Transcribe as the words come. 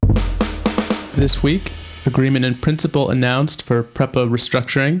This week, agreement in principle announced for PREPA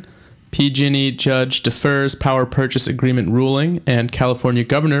restructuring, PG&E judge defers power purchase agreement ruling, and California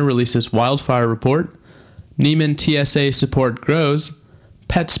governor releases wildfire report. Neiman TSA support grows.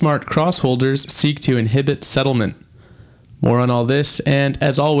 PetSmart crossholders seek to inhibit settlement. More on all this, and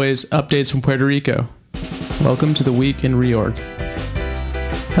as always, updates from Puerto Rico. Welcome to the Week in Reorg.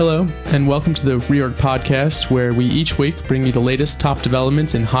 Hello, and welcome to the Reorg podcast, where we each week bring you the latest top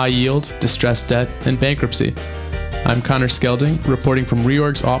developments in high yield, distressed debt, and bankruptcy. I'm Connor Skelding, reporting from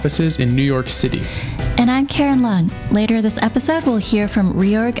Reorg's offices in New York City. And I'm Karen Lung. Later this episode, we'll hear from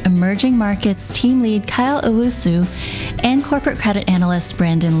Reorg Emerging Markets team lead Kyle Owusu and corporate credit analyst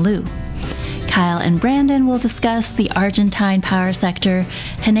Brandon Liu. Kyle and Brandon will discuss the Argentine power sector,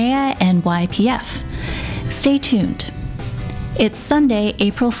 HENEA, and YPF. Stay tuned. It's Sunday,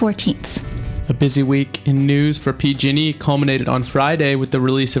 April 14th. A busy week in news for PG&E culminated on Friday with the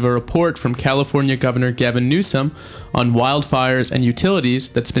release of a report from California Governor Gavin Newsom on wildfires and utilities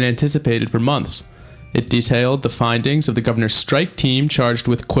that's been anticipated for months. It detailed the findings of the governor's strike team charged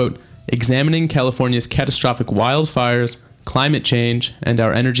with, quote, examining California's catastrophic wildfires, climate change, and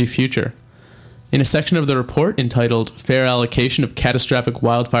our energy future. In a section of the report entitled Fair Allocation of Catastrophic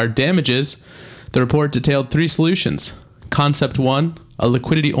Wildfire Damages, the report detailed three solutions. Concept 1, a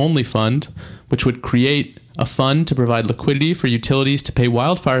liquidity-only fund, which would create a fund to provide liquidity for utilities to pay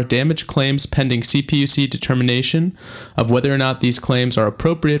wildfire damage claims pending CPUC determination of whether or not these claims are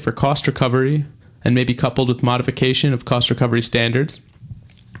appropriate for cost recovery and may be coupled with modification of cost recovery standards.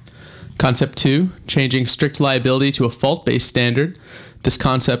 Concept 2, changing strict liability to a fault-based standard. This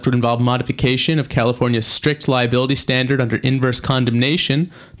concept would involve modification of California's strict liability standard under inverse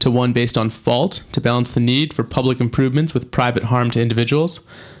condemnation to one based on fault to balance the need for public improvements with private harm to individuals.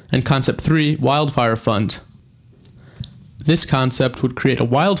 And Concept 3, wildfire fund. This concept would create a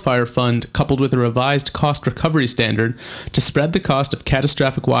wildfire fund coupled with a revised cost recovery standard to spread the cost of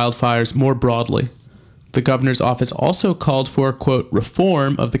catastrophic wildfires more broadly. The governor's office also called for, quote,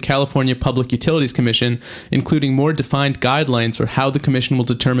 reform of the California Public Utilities Commission, including more defined guidelines for how the commission will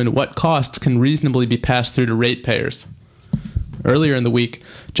determine what costs can reasonably be passed through to ratepayers. Earlier in the week,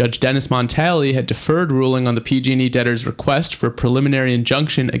 Judge Dennis Montali had deferred ruling on the PG&E debtor's request for a preliminary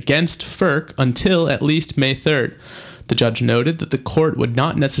injunction against FERC until at least May 3rd. The judge noted that the court would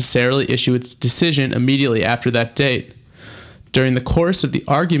not necessarily issue its decision immediately after that date. During the course of the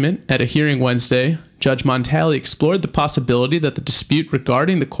argument at a hearing Wednesday, Judge Montali explored the possibility that the dispute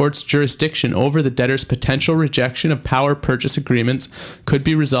regarding the court's jurisdiction over the debtor's potential rejection of power purchase agreements could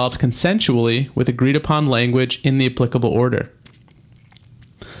be resolved consensually with agreed-upon language in the applicable order.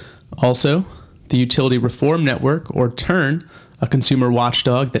 Also, the Utility Reform Network, or TURN, a consumer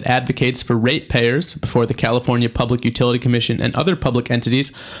watchdog that advocates for ratepayers before the California Public Utility Commission and other public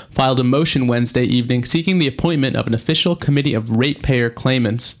entities, filed a motion Wednesday evening seeking the appointment of an official committee of ratepayer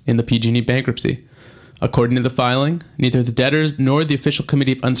claimants in the PG&E bankruptcy. According to the filing, neither the debtors nor the official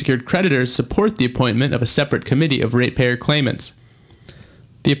committee of unsecured creditors support the appointment of a separate committee of ratepayer claimants.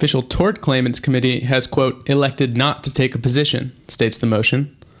 The official tort claimants committee has, quote, elected not to take a position, states the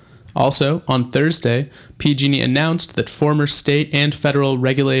motion. Also, on Thursday, PG&E announced that former state and federal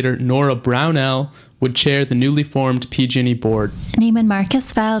regulator Nora Brownell would chair the newly formed PG&E board. Neiman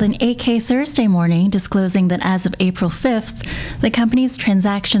Marcus filed an 8-K Thursday morning disclosing that as of April 5th, the company's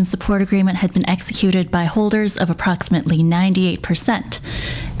transaction support agreement had been executed by holders of approximately 98%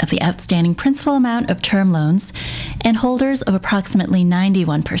 of the outstanding principal amount of term loans and holders of approximately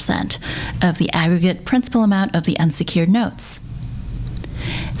 91% of the aggregate principal amount of the unsecured notes.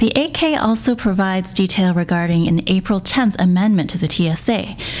 The 8-K also provides detail regarding an April 10th amendment to the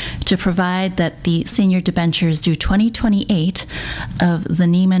TSA to provide that the senior debentures due 2028 of the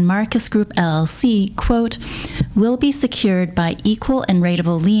Neiman Marcus Group LLC, quote, will be secured by equal and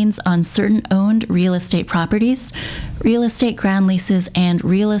rateable liens on certain owned real estate properties, real estate ground leases, and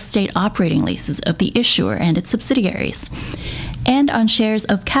real estate operating leases of the issuer and its subsidiaries, and on shares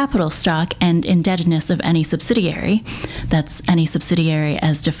of capital stock and indebtedness of any subsidiary, that's any subsidiary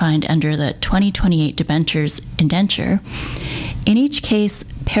as defined under the 2028 debentures indenture, in each case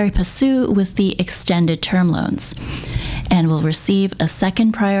pari passu with the extended term loans, and will receive a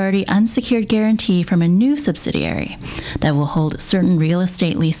second priority unsecured guarantee from a new subsidiary that will hold certain real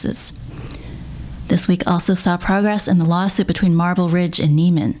estate leases. This week also saw progress in the lawsuit between Marble Ridge and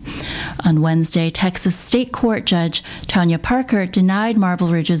Neiman. On Wednesday, Texas State Court Judge Tanya Parker denied Marble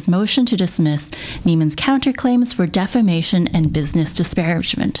Ridge's motion to dismiss Neiman's counterclaims for defamation and business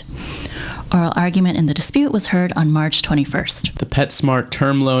disparagement. Oral argument in the dispute was heard on March 21st. The PetSmart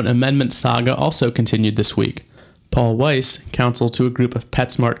term loan amendment saga also continued this week. Paul Weiss, counsel to a group of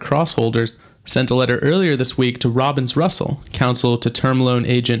PetSmart crossholders, sent a letter earlier this week to Robbins Russell, counsel to term loan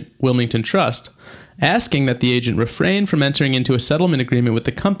agent Wilmington Trust, asking that the agent refrain from entering into a settlement agreement with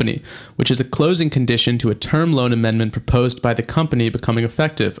the company, which is a closing condition to a term loan amendment proposed by the company becoming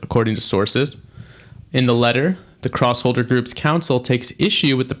effective, according to sources. In the letter, the crossholder group's counsel takes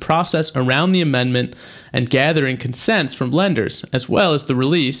issue with the process around the amendment and gathering consents from lenders, as well as the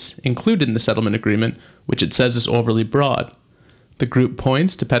release included in the settlement agreement, which it says is overly broad. The group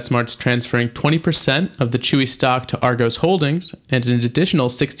points to PetSmart's transferring 20% of the Chewy stock to Argos Holdings and an additional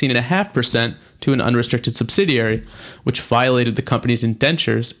 16.5% to an unrestricted subsidiary, which violated the company's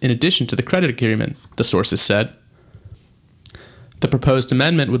indentures in addition to the credit agreement, the sources said. The proposed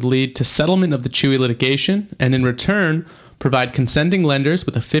amendment would lead to settlement of the Chewy litigation and in return provide consenting lenders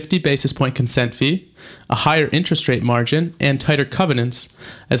with a 50 basis point consent fee, a higher interest rate margin, and tighter covenants,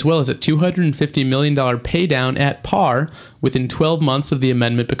 as well as a $250 million paydown at par within 12 months of the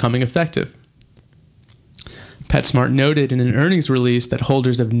amendment becoming effective. PetSmart noted in an earnings release that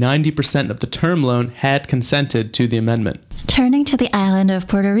holders of 90% of the term loan had consented to the amendment. Turning to the island of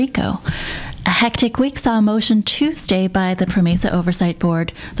Puerto Rico, a hectic week saw a motion Tuesday by the PROMESA Oversight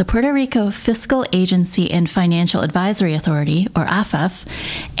Board, the Puerto Rico Fiscal Agency and Financial Advisory Authority, or AFAF,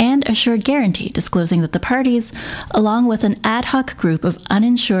 and Assured Guaranty, disclosing that the parties, along with an ad hoc group of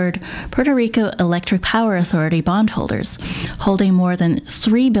uninsured Puerto Rico Electric Power Authority bondholders, holding more than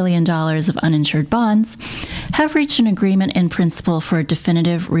 $3 billion of uninsured bonds, have reached an agreement in principle for a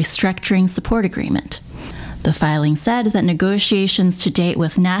definitive restructuring support agreement. The filing said that negotiations to date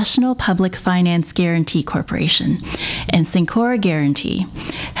with National Public Finance Guarantee Corporation and Syncora Guarantee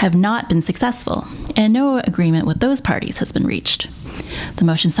have not been successful, and no agreement with those parties has been reached. The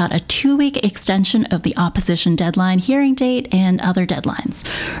motion sought a 2-week extension of the opposition deadline hearing date and other deadlines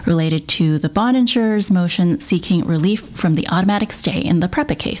related to the bond insurer's motion seeking relief from the automatic stay in the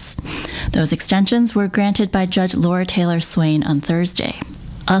PREPA case. Those extensions were granted by Judge Laura Taylor Swain on Thursday.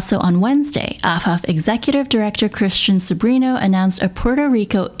 Also on Wednesday, AFAF Executive Director Christian Sobrino announced a Puerto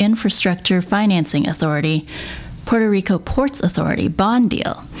Rico Infrastructure Financing Authority, Puerto Rico Ports Authority bond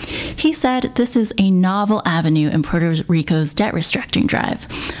deal. He said this is a novel avenue in Puerto Rico's debt restructuring drive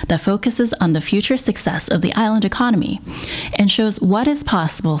that focuses on the future success of the island economy and shows what is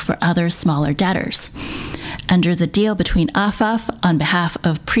possible for other smaller debtors. Under the deal between AFAF on behalf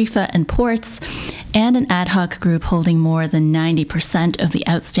of PREFA and Ports and an ad hoc group holding more than 90% of the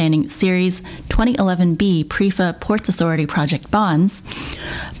outstanding Series 2011B PREFA Ports Authority project bonds,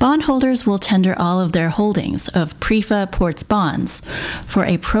 bondholders will tender all of their holdings of PREFA Ports bonds for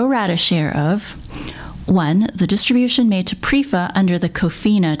a pro rata share of 1. The distribution made to PREFA under the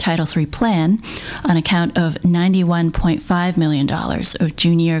COFINA Title III plan on account of $91.5 million of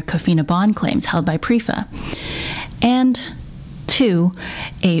junior COFINA bond claims held by PREFA, and 2.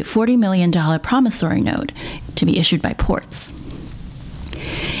 A $40 million promissory note to be issued by Ports.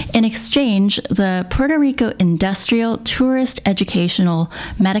 In exchange, the Puerto Rico Industrial, Tourist, Educational,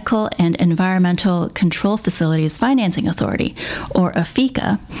 Medical, and Environmental Control Facilities Financing Authority, or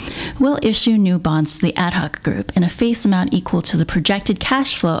AFICA, will issue new bonds to the ad hoc group in a face amount equal to the projected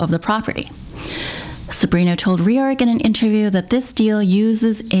cash flow of the property. Sobrino told Reorg in an interview that this deal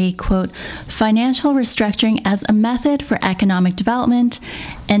uses a, quote, financial restructuring as a method for economic development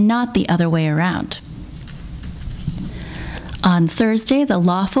and not the other way around. On Thursday, the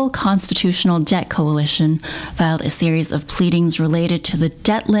Lawful Constitutional Debt Coalition filed a series of pleadings related to the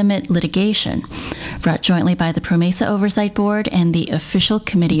debt limit litigation brought jointly by the PROMESA Oversight Board and the Official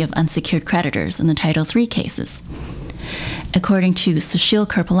Committee of Unsecured Creditors in the Title III cases. According to Sushil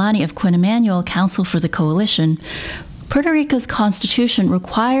Kirpalani of Quinn Emanuel, counsel for the coalition, Puerto Rico's constitution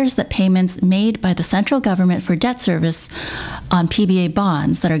requires that payments made by the central government for debt service on PBA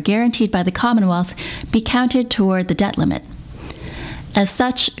bonds that are guaranteed by the Commonwealth be counted toward the debt limit. As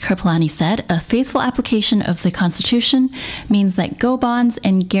such, Kirpalani said, a faithful application of the Constitution means that GO bonds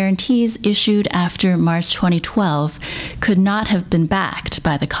and guarantees issued after March 2012 could not have been backed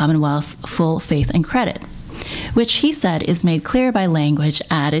by the Commonwealth's full faith and credit, which he said is made clear by language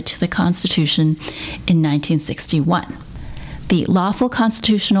added to the Constitution in 1961. The Lawful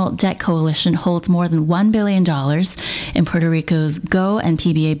Constitutional Debt Coalition holds more than $1 billion in Puerto Rico's GO and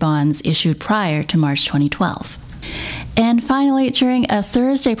PBA bonds issued prior to March 2012. And finally, during a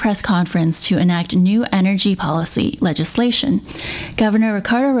Thursday press conference to enact new energy policy legislation, Governor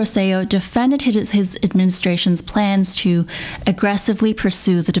Ricardo Rosselló defended his administration's plans to aggressively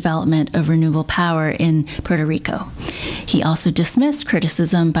pursue the development of renewable power in Puerto Rico. He also dismissed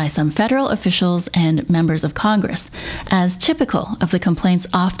criticism by some federal officials and members of Congress as typical of the complaints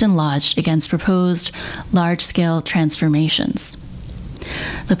often lodged against proposed large-scale transformations.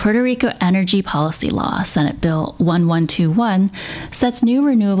 The Puerto Rico Energy Policy Law, Senate Bill 1121, sets new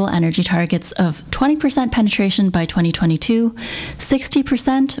renewable energy targets of 20% penetration by 2022,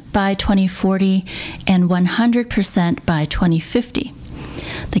 60% by 2040, and 100% by 2050.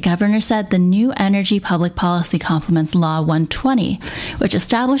 The governor said the new energy public policy complements Law 120, which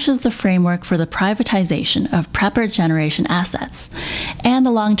establishes the framework for the privatization of PREPA generation assets and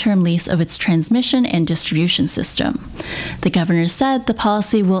the long-term lease of its transmission and distribution system. The governor said the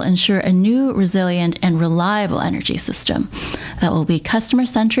policy will ensure a new, resilient, and reliable energy system that will be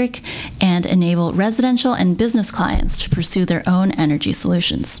customer-centric and enable residential and business clients to pursue their own energy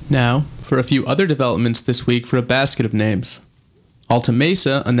solutions. Now, for a few other developments this week for a basket of names. Alta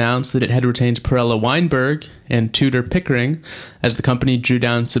Mesa announced that it had retained Perella Weinberg and Tudor Pickering as the company drew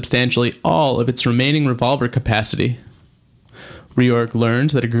down substantially all of its remaining revolver capacity. Reorg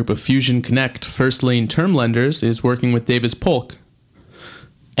learned that a group of Fusion Connect first lien term lenders is working with Davis Polk.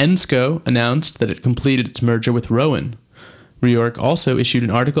 ENSCO announced that it completed its merger with Rowan. Reorg also issued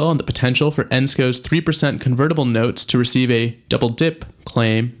an article on the potential for ENSCO's 3% convertible notes to receive a double dip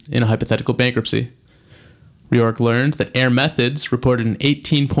claim in a hypothetical bankruptcy. Reorg learned that Air Methods reported an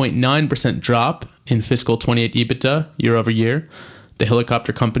 18.9% drop in fiscal 28 EBITDA year over year. The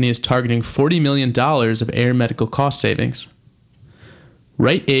helicopter company is targeting $40 million of air medical cost savings.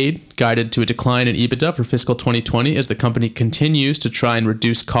 Rite Aid guided to a decline in EBITDA for fiscal 2020 as the company continues to try and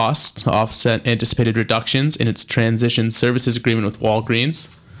reduce costs to offset anticipated reductions in its transition services agreement with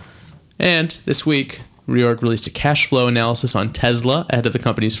Walgreens. And this week, Reorg released a cash flow analysis on Tesla ahead of the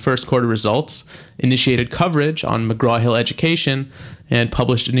company's first quarter results, initiated coverage on McGraw-Hill Education, and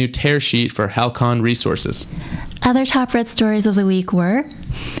published a new tear sheet for Halcon Resources. Other top read stories of the week were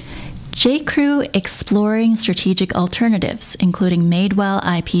J.Crew exploring strategic alternatives, including Madewell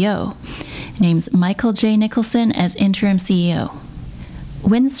IPO, names Michael J. Nicholson as interim CEO.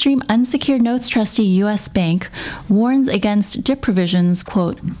 Windstream unsecured notes trustee U.S. Bank warns against DIP provisions,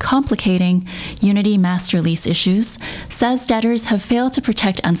 quote, complicating Unity master lease issues, says debtors have failed to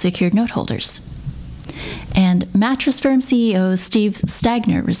protect unsecured note holders. And mattress firm CEO Steve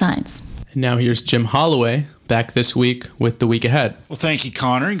Stagner resigns. And now here's Jim Holloway, back this week with the week ahead. Well, thank you,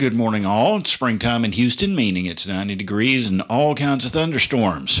 Connor, and good morning, all. It's springtime in Houston, meaning it's 90 degrees and all kinds of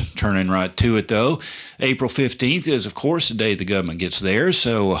thunderstorms. Turning right to it, though, April 15th is, of course, the day the government gets theirs,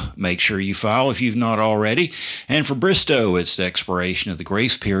 so make sure you file if you've not already. And for Bristow, it's the expiration of the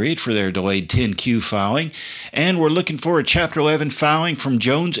grace period for their delayed 10Q filing. And we're looking for a Chapter 11 filing from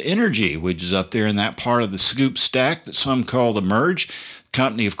Jones Energy, which is up there in that part of the scoop stack that some call the merge.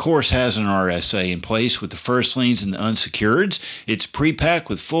 Company, of course, has an RSA in place with the first liens and the unsecureds. It's pre-pack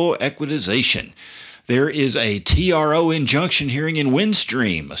with full equitization. There is a TRO injunction hearing in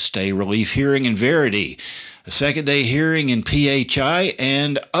Windstream, a stay relief hearing in Verity, a second-day hearing in PHI,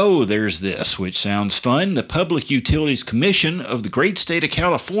 and, there's this, which sounds fun. The Public Utilities Commission of the great state of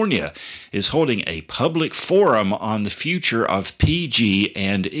California is holding a public forum on the future of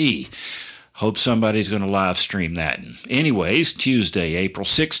PG&E. Hope somebody's going to live stream that. Anyways, Tuesday, April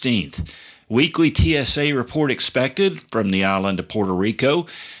 16th. Weekly TSA report expected from the island of Puerto Rico.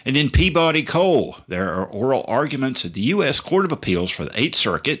 And in Peabody Coal, there are oral arguments at the U.S. Court of Appeals for the 8th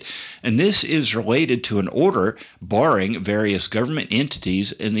Circuit, and this is related to an order barring various government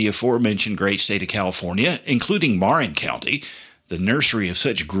entities in the aforementioned great state of California, including Marin County, the nursery of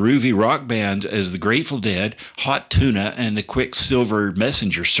such groovy rock bands as the Grateful Dead, Hot Tuna, and the Quicksilver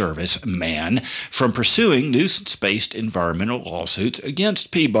Messenger Service, MAN, from pursuing nuisance-based environmental lawsuits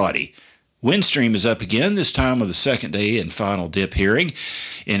against Peabody. Windstream is up again, this time with the second day and final dip hearing.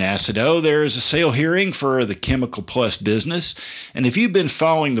 In Acido, there is a sale hearing for the Chemical Plus business. And if you've been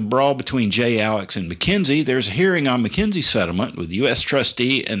following the brawl between J. Alex and McKinsey, there's a hearing on McKinsey's settlement with U.S.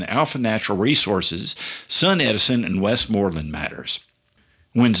 Trustee and the Alpha Natural Resources, Sun Edison, and Westmoreland matters.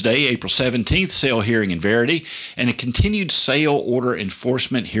 Wednesday, April 17th, sale hearing in Verity, and a continued sale order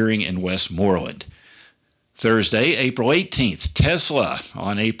enforcement hearing in Westmoreland. Thursday, April 18th, Tesla.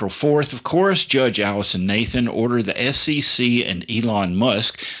 On April 4th, of course, Judge Allison Nathan ordered the SEC and Elon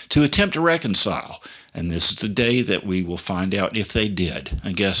Musk to attempt to reconcile. And this is the day that we will find out if they did.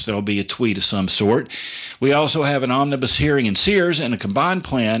 I guess there'll be a tweet of some sort. We also have an omnibus hearing in Sears and a combined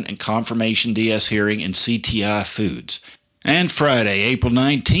plan and confirmation DS hearing in CTI Foods. And Friday, April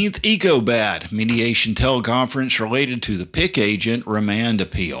 19th, EcoBat, mediation teleconference related to the PIC agent remand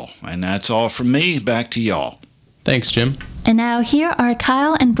appeal. And that's all from me. Back to y'all. Thanks, Jim. And now here are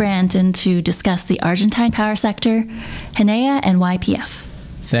Kyle and Brandon to discuss the Argentine power sector, Henea, and YPF.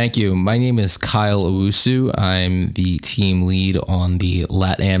 Thank you. My name is Kyle Owusu. I'm the team lead on the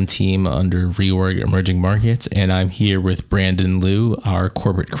LATAM team under Reorg Emerging Markets, and I'm here with Brandon Liu, our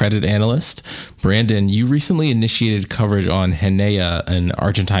corporate credit analyst. Brandon, you recently initiated coverage on Genea, an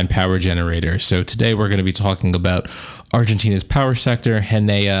Argentine power generator. So today we're going to be talking about Argentina's power sector,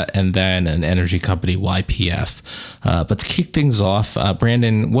 Genea, and then an energy company, YPF. But to kick things off,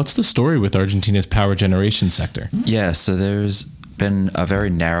 Brandon, what's the story with Argentina's power generation sector? Yeah, so there's been a very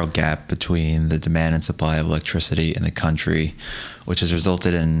narrow gap between the demand and supply of electricity in the country, which has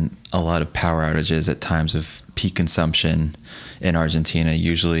resulted in a lot of power outages at times of peak consumption in Argentina,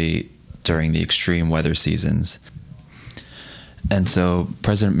 usually during the extreme weather seasons. And so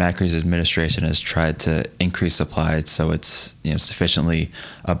President Macri's administration has tried to increase supply so it's sufficiently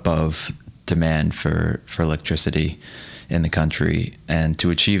above demand for electricity in the country. And to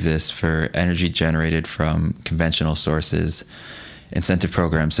achieve this, for energy generated from conventional sources, incentive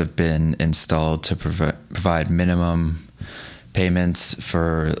programs have been installed to provide minimum payments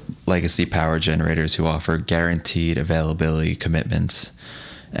for legacy power generators who offer guaranteed availability commitments.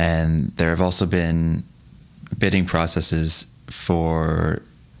 And there have also been bidding processes for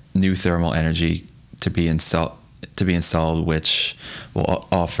new thermal energy to be installed, which will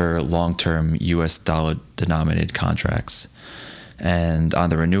offer long-term U.S. dollar-denominated contracts. And on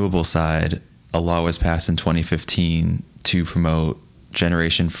the renewable side, a law was passed in 2015 to promote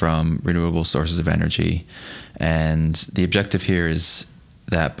generation from renewable sources of energy. And the objective here is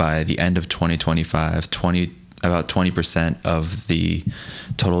that by the end of 2025, about 20% of the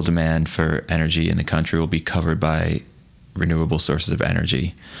total demand for energy in the country will be covered by renewable sources of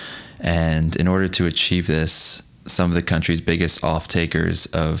energy. And in order to achieve this, some of the country's biggest off-takers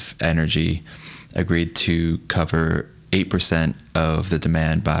of energy agreed to cover 8% of the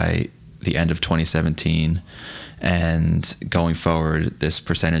demand by the end of 2017. And going forward, this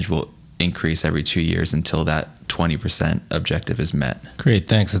percentage will increase every 2 years until that 20% objective is met. Great,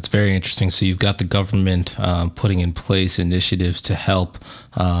 thanks. That's very interesting. So you've got the government putting in place initiatives to help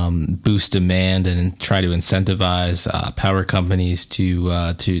boost demand and try to incentivize power companies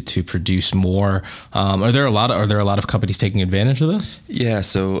to produce more. Are there a lot of companies taking advantage of this? Yeah.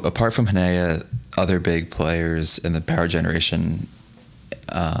 So apart from Genea, other big players in the power generation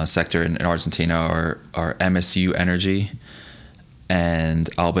sector in Argentina are MSU Energy and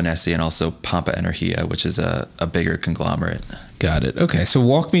Albanesi, and also Pampa Energia, which is a bigger conglomerate. Got it. Okay, so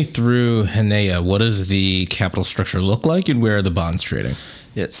walk me through Genea. What does the capital structure look like, and where are the bonds trading?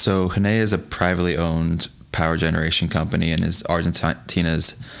 Yeah, so Genea is a privately owned power generation company and is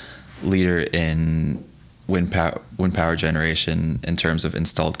Argentina's leader in wind power generation in terms of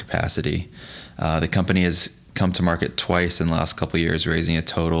installed capacity. The company has come to market twice in the last couple of years, raising a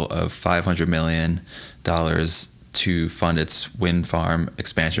total of $500 million to fund its wind farm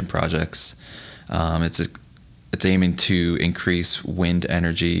expansion projects. It's aiming to increase wind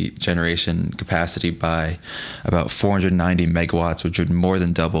energy generation capacity by about 490 megawatts, which would more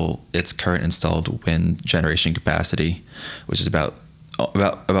than double its current installed wind generation capacity, which is about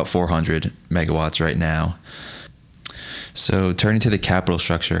 400 megawatts right now. So turning to the capital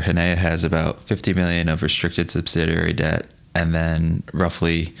structure, Genea has about $50 million of restricted subsidiary debt, and then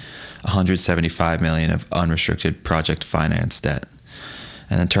roughly $175 million of unrestricted project finance debt.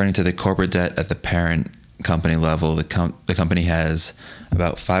 And then turning to the corporate debt at the parent company level, the company has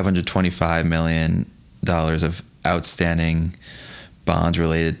about $525 million of outstanding bonds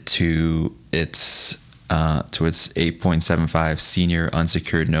related to its 8.75 senior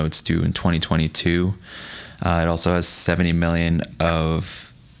unsecured notes due in 2022. It also has $70 million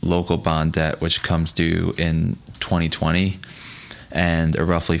of local bond debt, which comes due in 2020, and a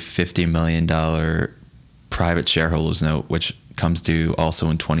roughly $50 million private shareholders note, which comes due also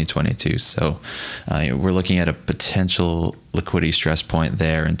in 2022. So we're looking at a potential liquidity stress point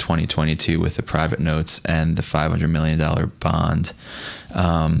there in 2022 with the private notes and the $500 million bond.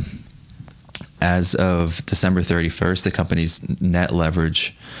 As of December 31st, the company's net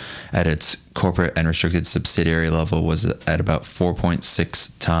leverage at its corporate and restricted subsidiary level was at about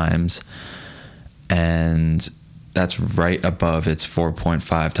 4.6 times, and that's right above its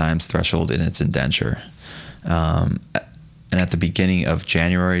 4.5 times threshold in its indenture. And at the beginning of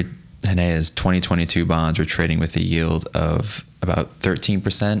January, Genea's 2022 bonds were trading with a yield of about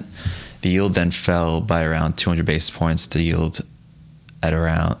 13%. The yield then fell by around 200 basis points to yield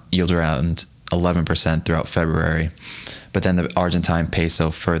around 11% throughout February. But then the Argentine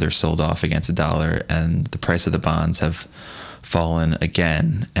peso further sold off against the dollar, and the price of the bonds have fallen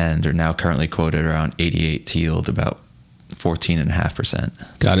again and are now currently quoted around 88 to yield about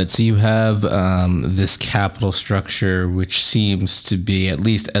 14.5%. Got it. So you have this capital structure, which seems to be at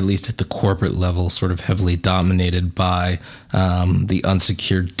least at the corporate level, sort of heavily dominated by the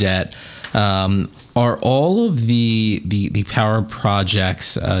unsecured debt. Are all of the power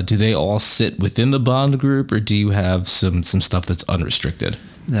projects? Do they all sit within the bond group, or do you have some stuff that's unrestricted?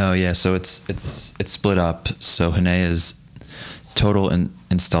 No, yeah. So it's split up. So Henea's total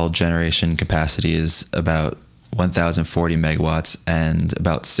installed generation capacity is about 1,040 megawatts, and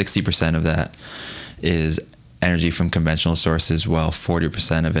about 60% of that is energy from conventional sources, while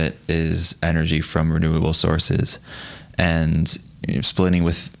 40% of it is energy from renewable sources. And splitting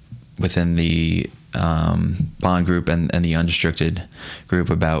within the bond group and the unrestricted group,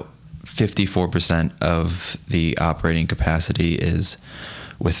 about 54% of the operating capacity is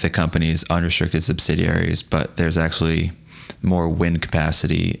with the company's unrestricted subsidiaries, but there's actually more wind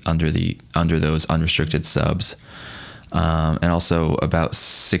capacity under those unrestricted subs, and also about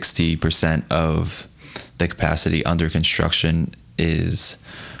 60% of the capacity under construction is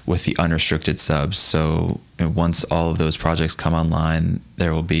with the unrestricted subs. So once all of those projects come online,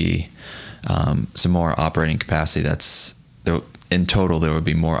 there will be some more operating capacity. In total, there would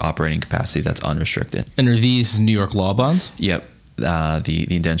be more operating capacity that's unrestricted. And are these New York law bonds? Yep. The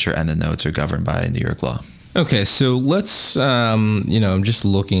indenture and the notes are governed by New York law. Okay, so let's, I'm just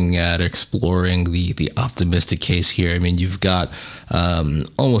looking at exploring the optimistic case here. I mean, you've got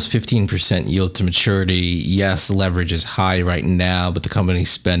almost 15% yield to maturity. Yes, leverage is high right now, but the company's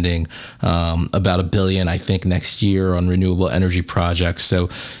spending about $1 billion, I think, next year on renewable energy projects. So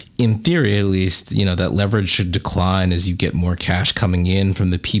in theory, at least, that leverage should decline as you get more cash coming in from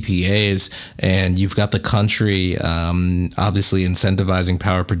the PPAs, and you've got the country obviously incentivizing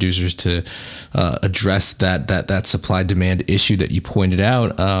power producers to address that supply demand issue that you pointed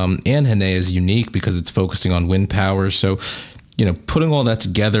out. And Henea is unique because it's focusing on wind power. So, putting all that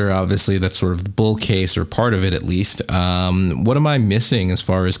together, obviously that's sort of the bull case, or part of it at least. What am I missing as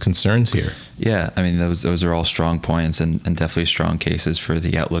far as concerns here? Yeah, I mean, those are all strong points and definitely strong cases for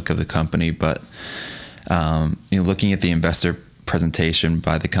the outlook of the company. But looking at the investor presentation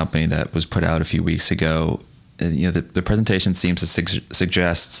by the company that was put out a few weeks ago, the presentation seems to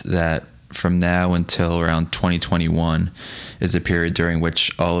suggest that from now until around 2021 is a period during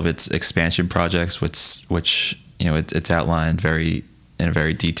which all of its expansion projects, which it's outlined in a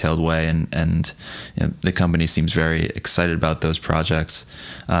very detailed way, and the company seems very excited about those projects.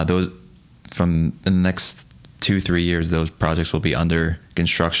 Those from the next 2-3 years, those projects will be under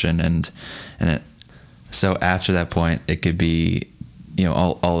construction, so after that point, it could be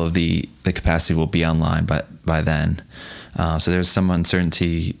all of the capacity will be online by then. So there's some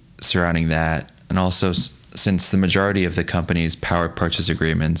uncertainty surrounding that, and also since the majority of the company's power purchase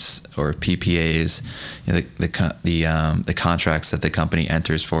agreements, or PPAs, the contracts that the company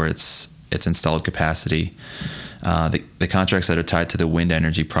enters for its installed capacity, the contracts that are tied to the wind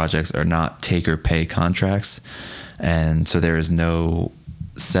energy projects are not take or pay contracts, and so there is no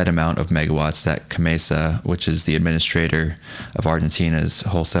set amount of megawatts that CAMMESA, which is the administrator of Argentina's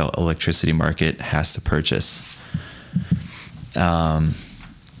wholesale electricity market, has to purchase.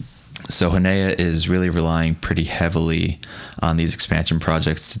 So Henea is really relying pretty heavily on these expansion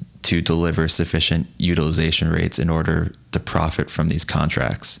projects to deliver sufficient utilization rates in order to profit from these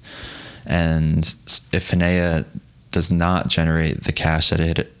contracts. And if Henea does not generate the cash that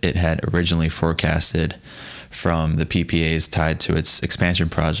it had originally forecasted from the PPAs tied to its expansion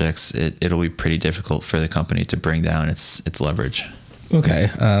projects, it'll be pretty difficult for the company to bring down its leverage. Okay,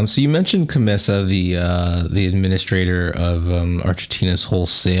 so you mentioned CAMMESA, the administrator of Argentina's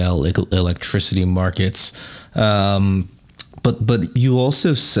wholesale electricity markets, but you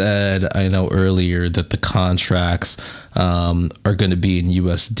also said, I know earlier, that the contracts are going to be in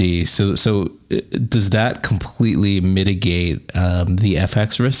USD. So does that completely mitigate the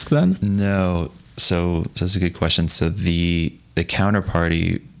FX risk then? No. So that's a good question. So the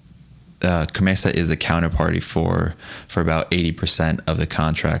counterparty. CAMMESA is the counterparty for about 80% of the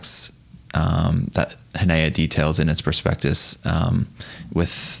contracts that Henea details in its prospectus,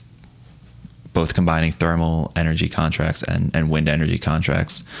 with both combining thermal energy contracts and wind energy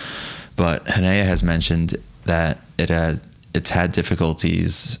contracts. But Henea has mentioned that it's had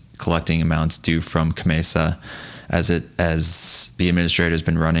difficulties collecting amounts due from CAMMESA as the administrator has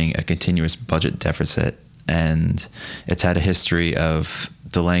been running a continuous budget deficit, and it's had a history of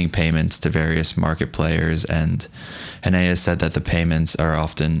delaying payments to various market players, and Henea said that the payments are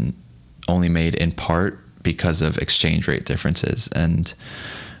often only made in part because of exchange rate differences. And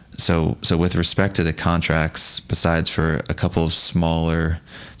so with respect to the contracts, besides for a couple of smaller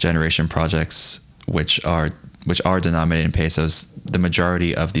generation projects which are which are denominated in pesos, the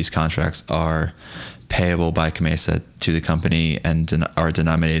majority of these contracts are payable by CAMMESA to the company and are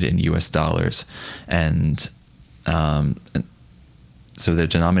denominated in U.S. dollars. And so they're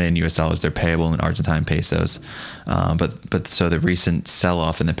denominated in U.S. dollars. They're payable in Argentine pesos. But so the recent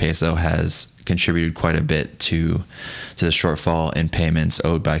sell-off in the peso has contributed quite a bit to the shortfall in payments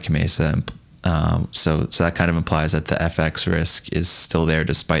owed by CAMMESA. So that kind of implies that the FX risk is still there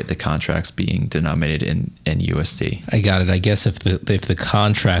despite the contracts being denominated in USD. I got it. I guess if the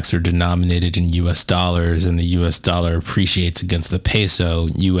contracts are denominated in US dollars and the US dollar appreciates against the peso,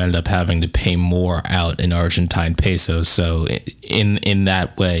 you end up having to pay more out in Argentine pesos. So in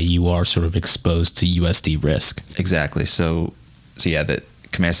that way, you are sort of exposed to USD risk. Exactly. So yeah, that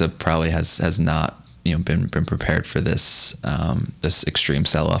CAMMESA probably has not been prepared for this extreme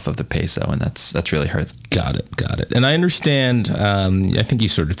sell-off of the peso, and that's really hurt. Got it. And I understand. I think you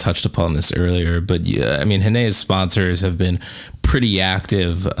sort of touched upon this earlier, but I mean, Genéa's sponsors have been pretty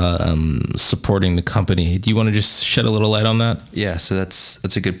active supporting the company. Do you want to just shed a little light on that? Yeah. So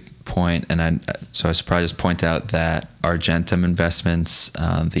that's a good point, and I should probably just point out that Argentum Investments,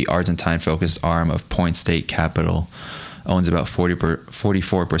 the Argentine-focused arm of Point State Capital, owns about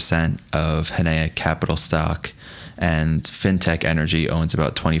 44% of Genea capital stock, and FinTech Energy owns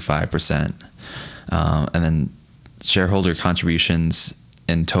about 25%. And then shareholder contributions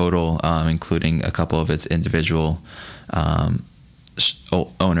in total, including a couple of its individual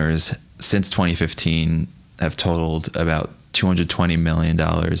owners since 2015, have totaled about $220 million,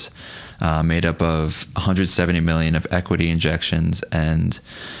 made up of $170 million of equity injections and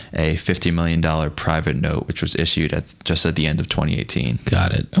a $50 million private note, which was issued just at the end of 2018.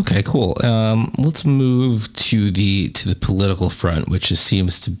 Got it. Okay, cool. Let's move to the political front, which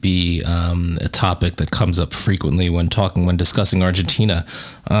seems to be a topic that comes up frequently when discussing Argentina.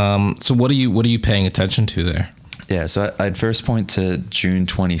 So what are you paying attention to there? Yeah, so I'd first point to June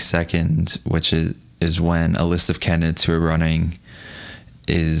 22nd, which is when a list of candidates who are running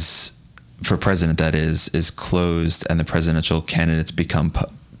for president, that is closed, and the presidential candidates become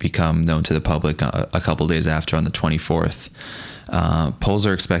known to the public a couple days after, on the 24th. Polls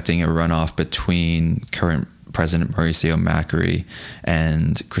are expecting a runoff between current President Mauricio Macri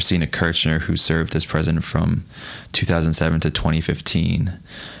and Cristina Kirchner, who served as president from 2007 to 2015.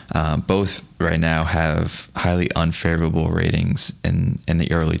 Both right now have highly unfavorable ratings in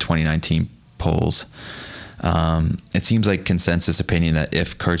the early 2019 polls. It seems like consensus opinion that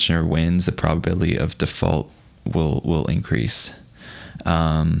if Kirchner wins, the probability of default will increase.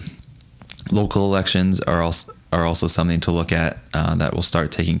 Local elections are also something to look at, that will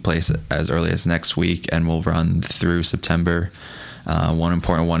start taking place as early as next week and will run through September. One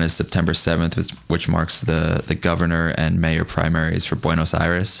important one is September 7th, which marks the governor and mayor primaries for Buenos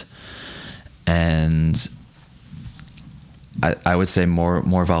Aires. And I would say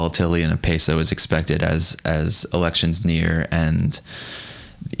more volatility in the peso is expected as elections near, and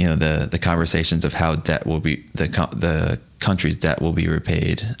the conversations of how debt will be the country's debt will be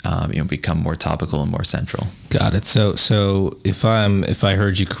repaid become more topical and more central. Got it. So if I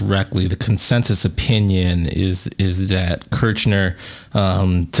heard you correctly, the consensus opinion is that Kirchner,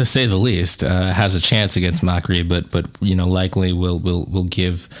 to say the least, has a chance against Macri, but likely will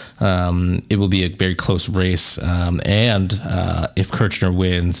give it will be a very close race, and if Kirchner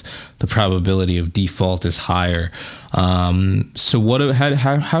wins, the probability of default is higher. So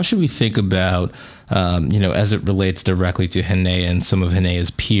how should we think about as it relates directly to Genea and some of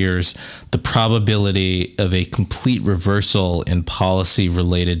Genea's peers, the probability of a complete reversal in policy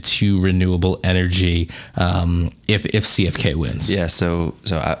related to renewable energy if CFK wins? Yeah, so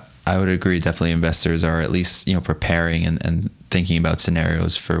I would agree. Definitely, investors are at least preparing and thinking about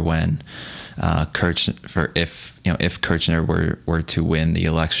scenarios for when if Kirchner were to win the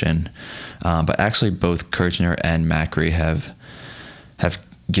election. But actually, both Kirchner and Macri have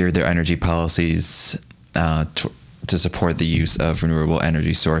geared their energy policies to support the use of renewable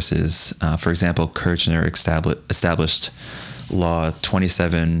energy sources. For example, Kirchner established Law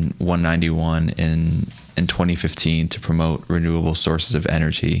 27191 in 2015 to promote renewable sources of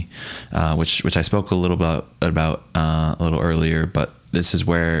energy, which I spoke a little about a little earlier. But this is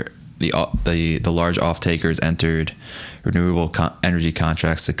where the large off-takers entered renewable energy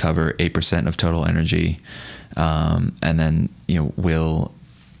contracts to cover 8% of total energy, and then will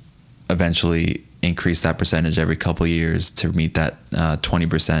eventually increase that percentage every couple of years to meet that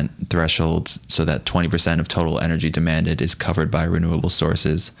 20% threshold, so that 20% of total energy demanded is covered by renewable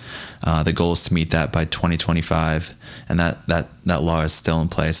sources. The goal is to meet that by 2025, and that law is still in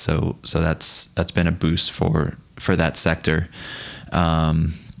place. So that's been a boost for that sector.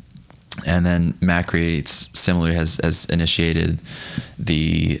 And then Macri similarly has initiated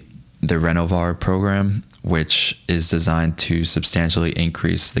the Renovar program, which is designed to substantially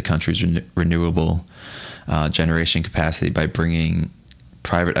increase the country's renewable generation capacity by bringing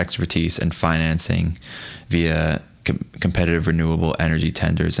private expertise and financing via competitive renewable energy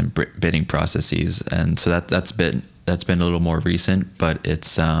tenders and bidding processes. And so that's been a little more recent, but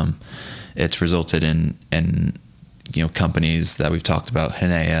it's resulted in companies that we've talked about,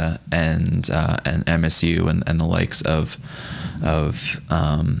 Hinea and MSU and the likes of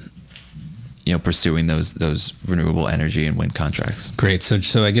pursuing those renewable energy and wind contracts. Great.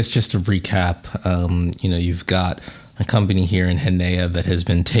 So I guess just to recap, you've got a company here in Hinea that has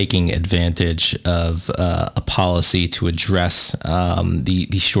been taking advantage of a policy to address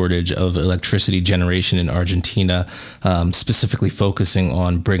the shortage of electricity generation in Argentina, specifically focusing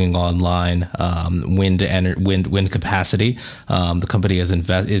on bringing online wind capacity. The company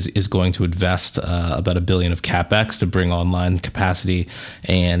is going to invest about $1 billion of capex to bring online capacity,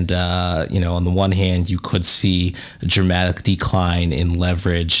 and on the one hand, you could see a dramatic decline in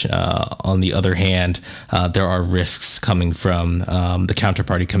leverage. On the other hand, there are risks coming from the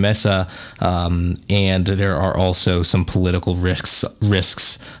counterparty CAMMESA, and there are also some political risks,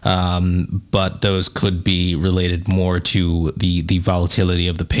 but those could be related more to the volatility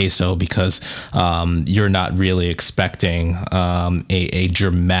of the peso, because you're not really expecting a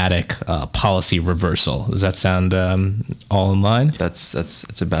dramatic policy reversal. Does that sound all in line?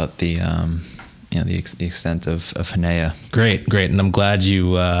 That's about the extent of Hinea. Great, and I'm glad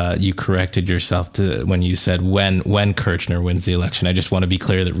you corrected yourself to when you said when Kirchner wins the election. I just want to be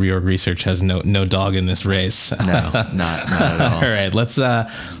clear that Reorg Research has no dog in this race. No, not at all. All right, let's turn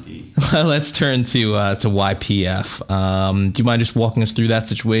to YPF. Do you mind just walking us through that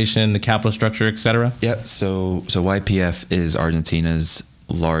situation, the capital structure, et cetera? Yep. So YPF is Argentina's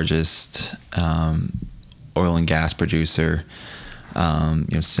largest oil and gas producer.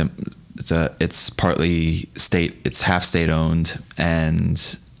 It's partly state, it's half state owned, and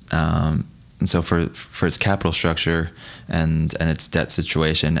so for its capital structure and its debt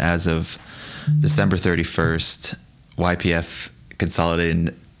situation, as of December 31st, YPF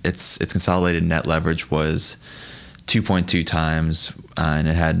its consolidated net leverage was 2.2 times, and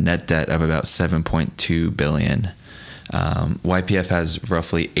it had net debt of about $7.2 billion. YPF has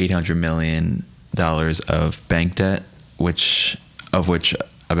roughly $800 million of bank debt, of which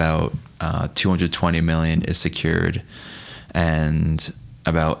about $220 million is secured, and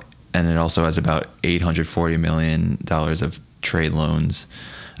it also has about $840 million of trade loans.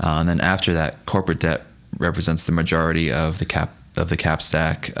 And then after that, corporate debt represents the majority of the cap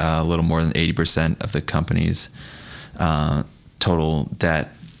stack, a little more than 80% of the company's total debt,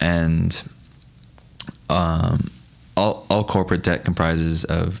 and all corporate debt comprises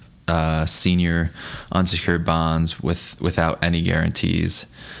of senior unsecured bonds without any guarantees.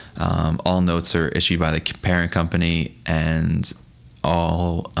 All notes are issued by the parent company, and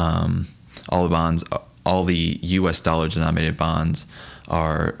all the bonds, all the U.S. dollar denominated bonds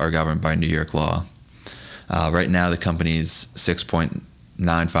are governed by New York law. Right now, the company's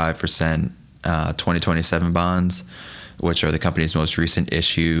 6.95% 2027 bonds, which are the company's most recent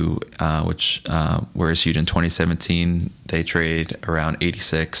issue, which were issued in 2017. They trade around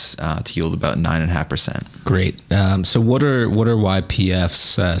 86 to yield about 9.5%. Great. So what are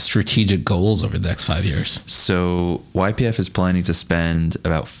YPF's strategic goals over the next 5 years? So YPF is planning to spend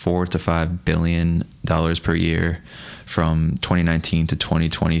about $4 to $5 billion per year from 2019 to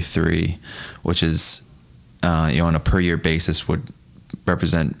 2023, which is on a per year basis would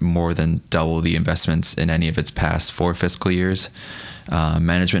represent more than double the investments in any of its past 4 fiscal years.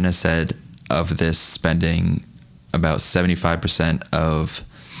 Management has said of this spending, about 75% of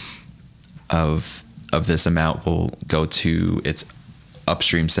this amount will go to its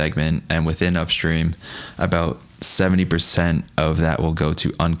upstream segment, and within upstream, about 70% of that will go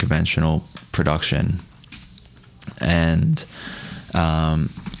to unconventional production. And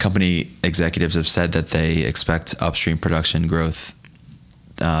company executives have said that they expect upstream production growth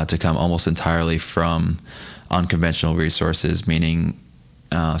to come almost entirely from unconventional resources, meaning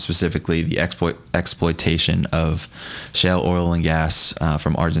specifically the exploitation of shale oil and gas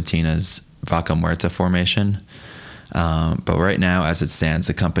from Argentina's Vaca Muerta formation. But right now, as it stands,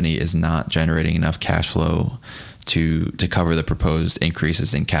 the company is not generating enough cash flow to cover the proposed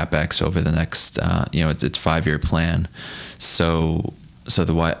increases in capex over the next, its 5-year plan. So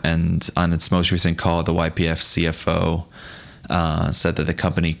and on its most recent call, the YPF CFO said that the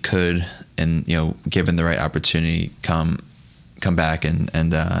company could, and given the right opportunity, come back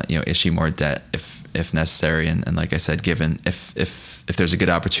and issue more debt if if necessary. And like I said, given if there's a good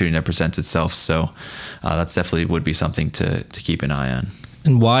opportunity that presents itself. So that's definitely would be something to keep an eye on.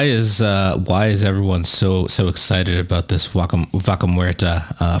 And why is everyone so excited about this Vaca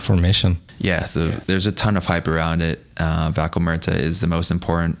Muerta formation? Yeah, so there's a ton of hype around it. Vaca Muerta is the most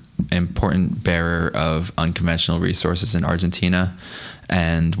important bearer of unconventional resources in Argentina,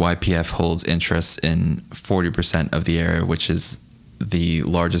 and YPF holds interests in 40% of the area, which is the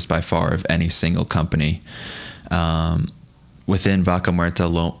largest by far of any single company. Within Vaca Muerta,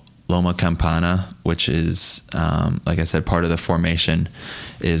 Loma Campana, which is, like I said, part of the formation,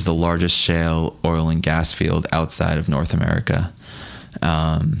 is the largest shale oil and gas field outside of North America.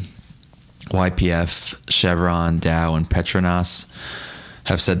 YPF, Chevron, Dow, and Petronas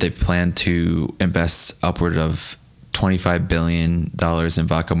have said they plan to invest upward of $25 billion in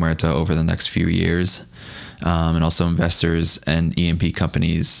Vaca Muerta over the next few years. And also investors and E&P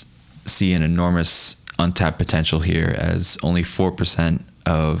companies see an enormous untapped potential here, as only 4%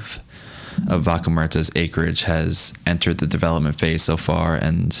 of Vaca Muerta's acreage has entered the development phase so far,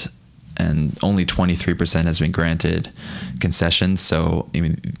 and only 23% has been granted concessions. So I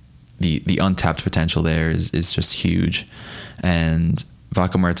mean, the untapped potential there is just huge. And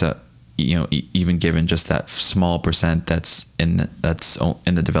Vaca Muerta, even given just that small percent that's in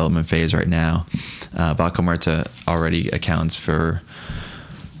the development phase right now, Vaca Muerta already accounts for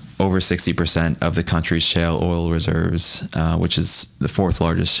over 60% of the country's shale oil reserves, which is the fourth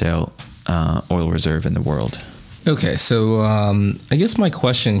largest shale oil reserve in the world. Okay, so I guess my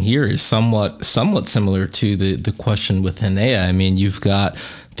question here is somewhat similar to the question with Enea. I mean, you've got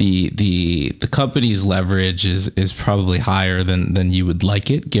the company's leverage is probably higher than you would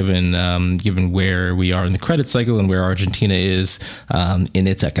like it, given where we are in the credit cycle and where Argentina is in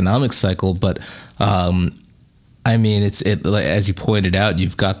its economic cycle. But I mean, as you pointed out,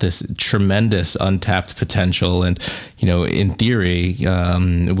 you've got this tremendous untapped potential, and in theory,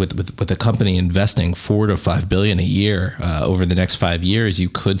 with a company investing $4 to $5 billion a year over the next 5 years, you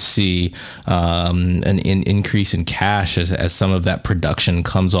could see an increase in cash as some of that production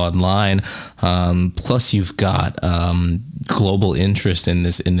comes online. Plus, you've got global interest in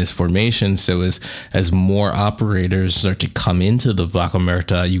this formation. So as more operators start to come into the Vaca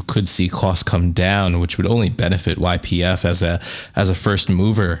Muerta, you could see costs come down, which would only benefit YPF as a first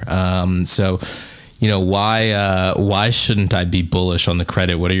mover. So why shouldn't I be bullish on the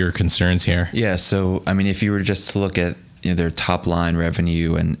credit? What are your concerns here? Yeah, so I mean, if you were just to look at their top line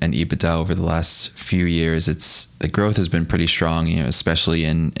revenue and EBITDA over the last few years, the growth has been pretty strong, especially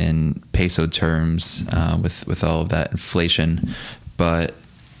in peso terms, with all of that inflation. But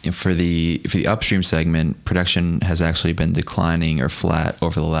for the upstream segment, production has actually been declining or flat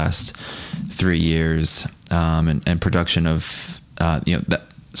over the last 3 years, and production of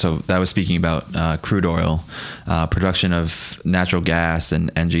So that was speaking about crude oil. Production of natural gas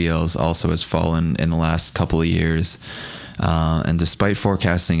and NGLs also has fallen in the last couple of years. And despite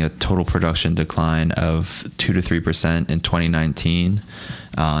forecasting a total production decline of 2 to 3% in 2019,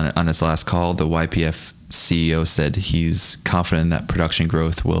 on his last call, the YPF CEO said he's confident that production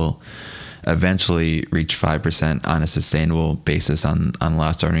growth will eventually reach 5% on a sustainable basis on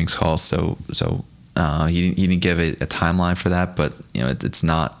last earnings call. So he didn't give a timeline for that, but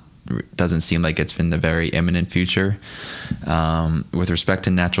doesn't seem like it's in the very imminent future. With respect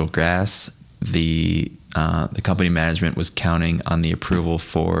to natural gas, the company management was counting on the approval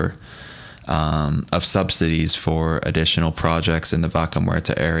of subsidies for additional projects in the Vaca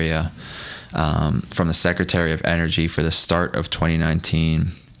Muerta area from the Secretary of Energy for the start of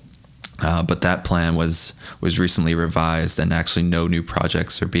 2019. But that plan was recently revised, and actually no new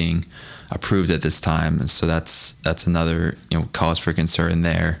projects are being approved at this time. And so that's another cause for concern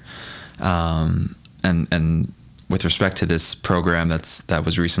there. And with respect to this program that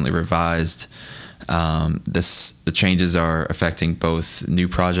was recently revised, the changes are affecting both new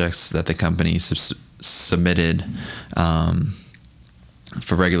projects that the company submitted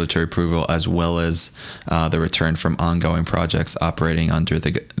for regulatory approval, as well as the return from ongoing projects operating under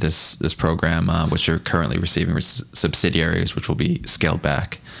this program, which are currently receiving subsidiaries, which will be scaled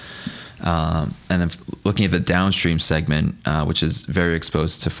back. And then looking at the downstream segment, which is very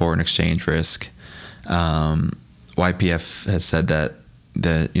exposed to foreign exchange risk, YPF has said that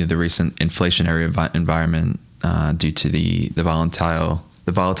the recent inflationary environment due to the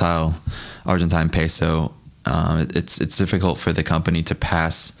volatile Argentine peso, it's difficult for the company to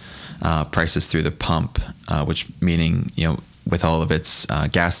pass prices through the pump, which meaning with all of its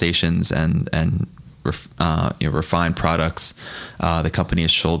gas stations and refined products, the company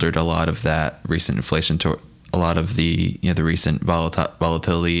has shouldered a lot of that recent inflation to a lot of the recent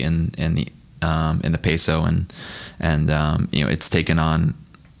volatility in in the peso, and it's taken on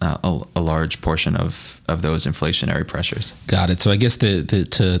a large portion of those inflationary pressures. Got it. So I guess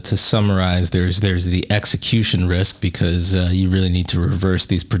to summarize, there's the execution risk, because you really need to reverse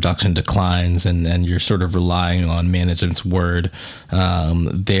these production declines, and you're sort of relying on management's word.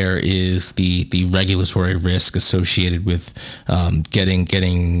 There is the regulatory risk associated with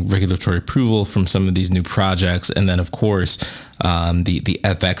getting regulatory approval from some of these new projects, and then of course the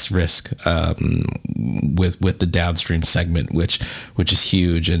FX risk with the downstream segment, which is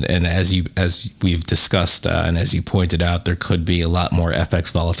huge, and as we've discussed and as you pointed out, there could be a lot more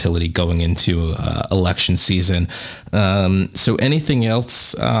FX volatility going into election season. So anything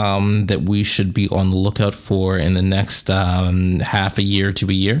else that we should be on the lookout for in the next half a year to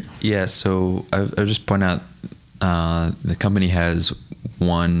a year? Yeah. So I'll just point out the company has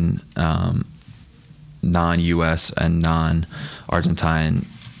one non-U.S. and non-Argentine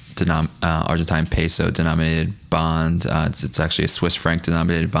Argentine peso denominated bond. It's actually a Swiss franc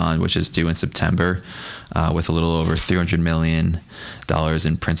denominated bond, which is due in September, with a little over $300 million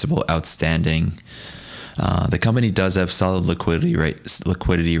in principal outstanding. The company does have solid liquidity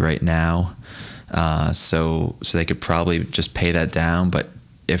right now, so they could probably just pay that down. But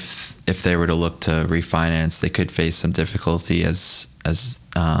if they were to look to refinance, they could face some difficulty as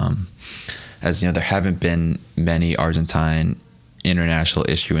there haven't been many Argentine international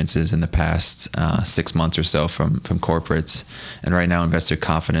issuances in the past 6 months or so from corporates, and right now investor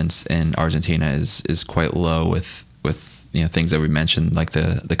confidence in Argentina is quite low with things that we mentioned, like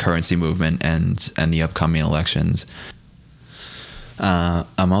the currency movement and the upcoming elections.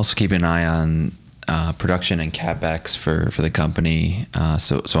 I'm also keeping an eye on production and CapEx for the company.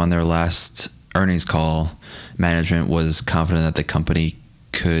 So on their last earnings call, management was confident that the company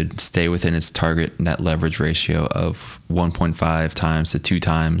could stay within its target net leverage ratio of 1.5 times to 2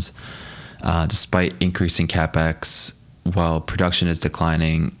 times, despite increasing CapEx while production is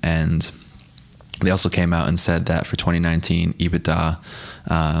declining. And they also came out and said that for 2019, EBITDA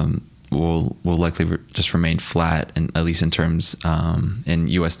will likely just remain flat, at least in terms in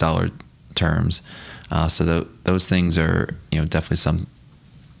U.S. dollar terms. So those things are definitely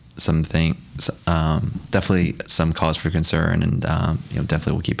definitely some cause for concern, and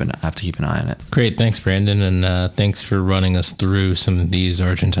definitely we'll have to keep an eye on it. Great, thanks, Brandon, and thanks for running us through some of these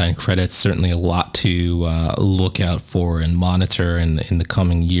Argentine credits. Certainly a lot to look out for and monitor in the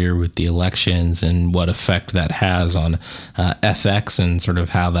coming year with the elections, and what effect that has on FX, and sort of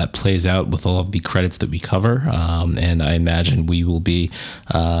how that plays out with all of the credits that we cover. And I imagine we will be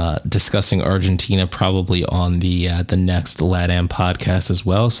discussing Argentina probably on the next LATAM podcast as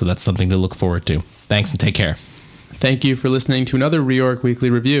well. So that's something to look forward to. Thanks, and take care. Thank you for listening to another Reorg Weekly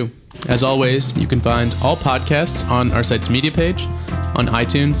Review. As always, you can find all podcasts on our site's media page, on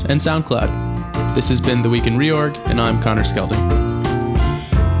iTunes and SoundCloud. This has been The Week in Reorg, and I'm Connor Skelding.